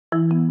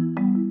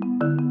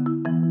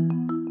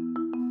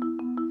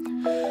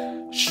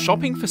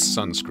Shopping for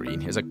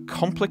sunscreen is a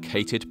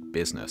complicated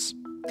business.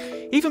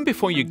 Even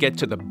before you get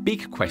to the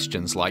big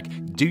questions like,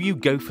 do you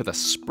go for the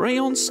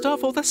spray-on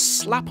stuff or the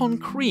slap-on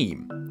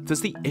cream?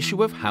 There's the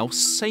issue of how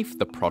safe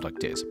the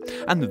product is.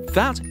 And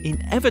that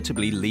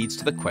inevitably leads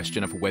to the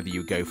question of whether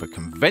you go for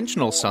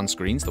conventional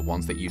sunscreens, the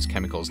ones that use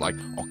chemicals like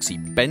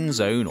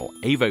oxybenzone or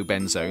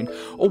avobenzone,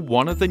 or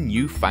one of the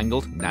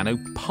newfangled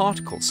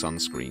nanoparticle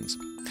sunscreens.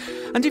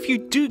 And if you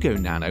do go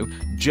nano,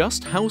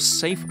 just how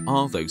safe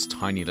are those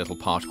tiny little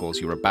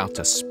particles you're about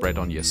to spread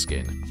on your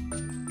skin?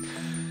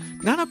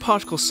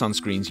 Nanoparticle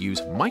sunscreens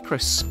use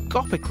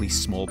microscopically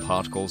small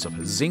particles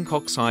of zinc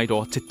oxide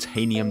or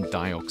titanium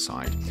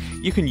dioxide.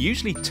 You can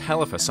usually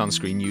tell if a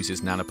sunscreen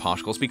uses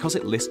nanoparticles because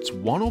it lists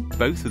one or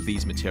both of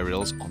these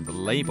materials on the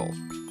label.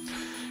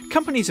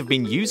 Companies have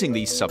been using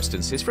these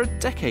substances for a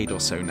decade or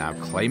so now,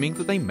 claiming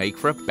that they make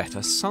for a better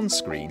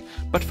sunscreen,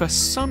 but for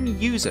some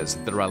users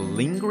there are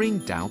lingering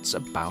doubts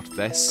about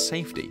their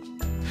safety.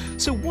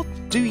 So what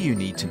do you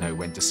need to know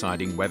when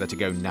deciding whether to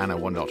go nano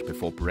or not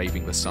before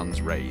braving the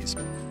sun's rays?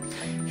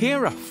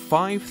 Here are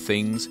 5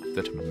 things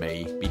that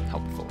may be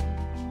helpful.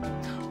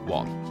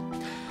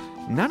 1.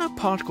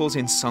 Nanoparticles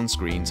in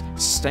sunscreens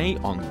stay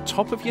on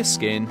top of your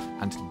skin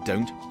and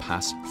don't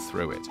pass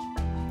through it.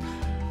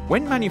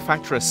 When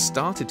manufacturers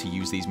started to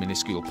use these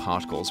minuscule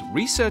particles,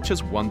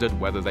 researchers wondered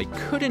whether they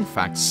could in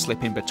fact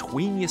slip in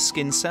between your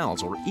skin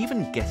cells or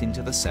even get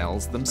into the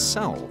cells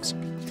themselves.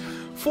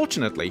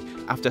 Fortunately,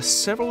 after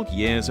several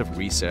years of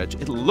research,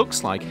 it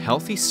looks like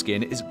healthy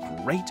skin is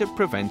great at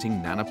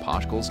preventing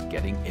nanoparticles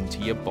getting into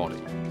your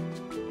body.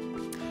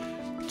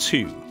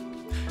 2.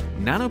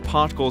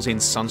 Nanoparticles in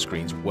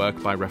sunscreens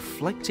work by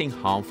reflecting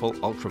harmful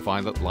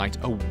ultraviolet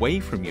light away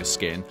from your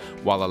skin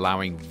while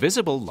allowing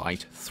visible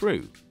light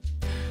through.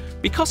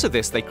 Because of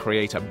this, they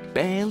create a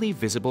barely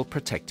visible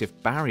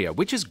protective barrier,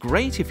 which is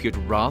great if you'd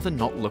rather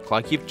not look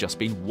like you've just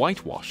been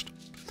whitewashed.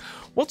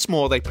 What's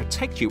more, they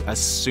protect you as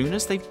soon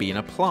as they've been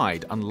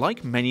applied,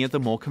 unlike many of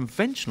the more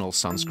conventional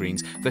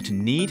sunscreens that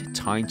need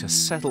time to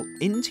settle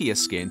into your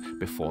skin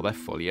before they're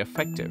fully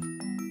effective.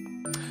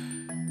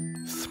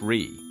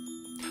 3.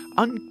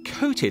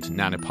 Uncoated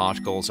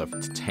nanoparticles of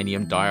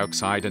titanium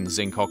dioxide and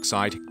zinc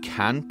oxide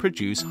can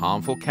produce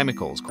harmful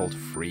chemicals called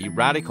free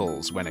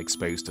radicals when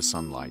exposed to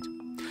sunlight.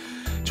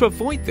 To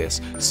avoid this,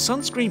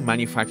 sunscreen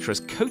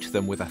manufacturers coat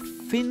them with a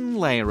thin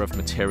layer of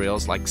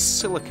materials like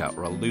silica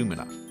or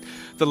alumina.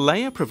 The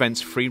layer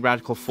prevents free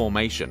radical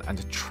formation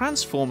and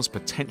transforms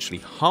potentially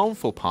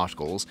harmful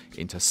particles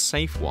into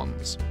safe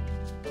ones.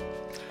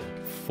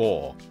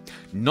 4.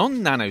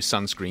 Non-nano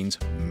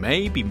sunscreens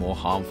may be more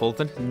harmful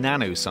than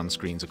nano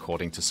sunscreens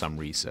according to some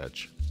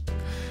research.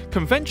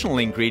 Conventional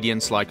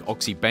ingredients like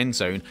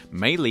oxybenzone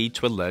may lead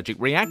to allergic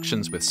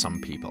reactions with some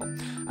people,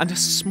 and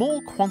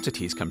small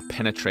quantities can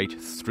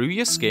penetrate through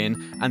your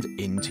skin and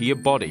into your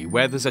body,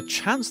 where there's a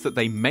chance that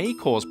they may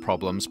cause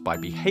problems by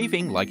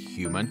behaving like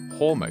human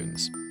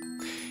hormones.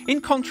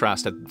 In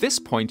contrast, at this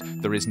point,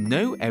 there is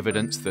no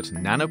evidence that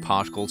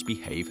nanoparticles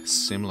behave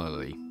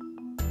similarly.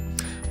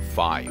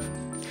 5.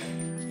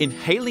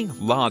 Inhaling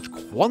large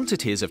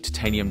quantities of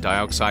titanium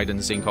dioxide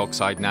and zinc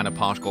oxide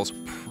nanoparticles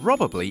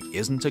probably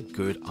isn't a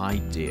good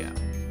idea.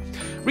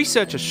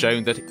 Research has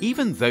shown that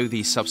even though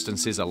these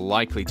substances are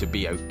likely to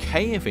be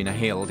okay if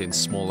inhaled in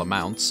small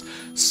amounts,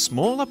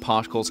 smaller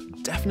particles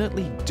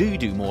definitely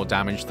do more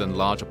damage than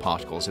larger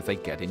particles if they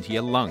get into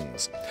your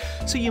lungs.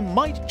 So you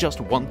might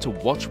just want to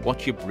watch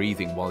what you're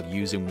breathing while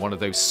using one of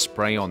those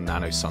spray-on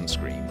nano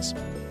sunscreens.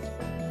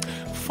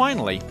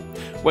 Finally,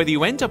 whether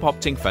you end up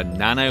opting for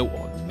nano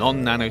or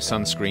non-nano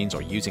sunscreens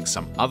or using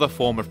some other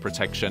form of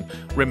protection,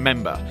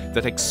 remember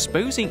that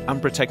exposing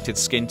unprotected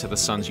skin to the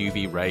sun's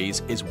UV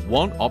rays is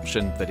one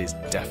option that is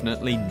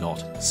definitely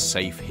not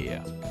safe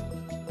here.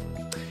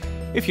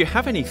 If you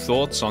have any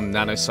thoughts on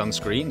nano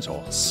sunscreens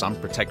or sun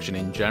protection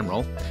in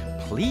general,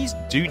 please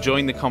do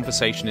join the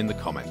conversation in the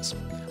comments.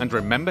 And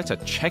remember to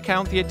check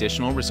out the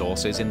additional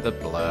resources in the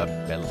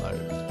blurb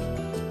below.